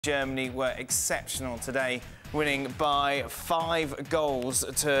Germany were exceptional today, winning by 5 goals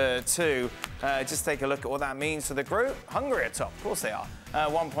to 2. Just take a look at what that means for the group. Hungary are top, of course they are.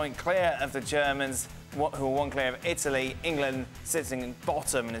 1 point clear of the Germans, who are 1 clear of Italy. England sitting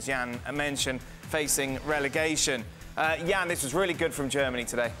bottom, and as Jan mentioned, facing relegation. Jan, this was really good from Germany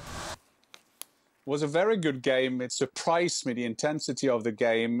today. Was a very good game. It surprised me, the intensity of the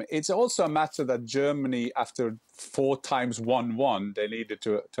game. It's also a matter that Germany, after 4 times 1-1, they needed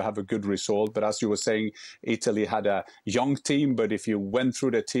to have a good result. But as you were saying, Italy had a young team, but if you went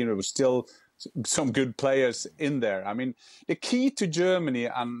through the team, there was still some good players in there. I mean, the key to Germany,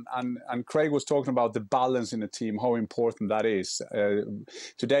 and Craig was talking about the balance in the team, how important that is.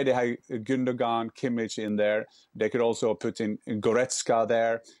 Today they had Gundogan, Kimmich in there. They could also put in Goretzka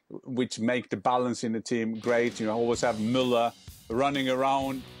there, which make the balance in the team great. You know, always have Müller running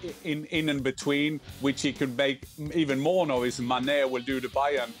around in and between, which he could make even more noise. Mané will do the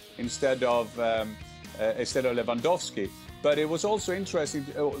Bayern instead of Lewandowski. But it was also interesting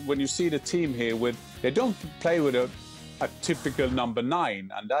when you see the team here they don't play with a typical number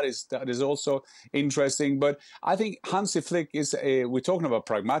 9, and that is also interesting. But I think Hansi Flick we're talking about a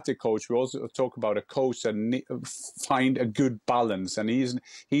pragmatic coach. We also talk about a coach that find a good balance, and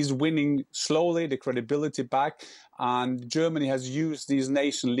he's winning slowly, the credibility back. And Germany has used these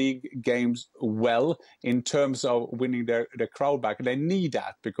Nation League games well in terms of winning their crowd back. They need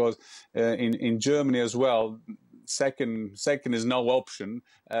that because in Germany as well, second is no option,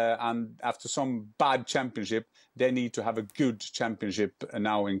 and after some bad championship, they need to have a good championship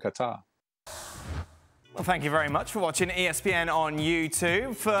now in Qatar. Well, thank you very much for watching ESPN on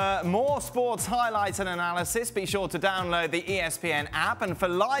YouTube. For more sports highlights and analysis, be sure to download the ESPN app. And for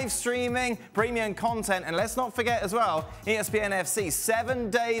live streaming, premium content, and let's not forget as well, ESPN FC 7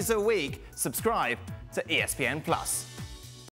 days a week. Subscribe to ESPN+.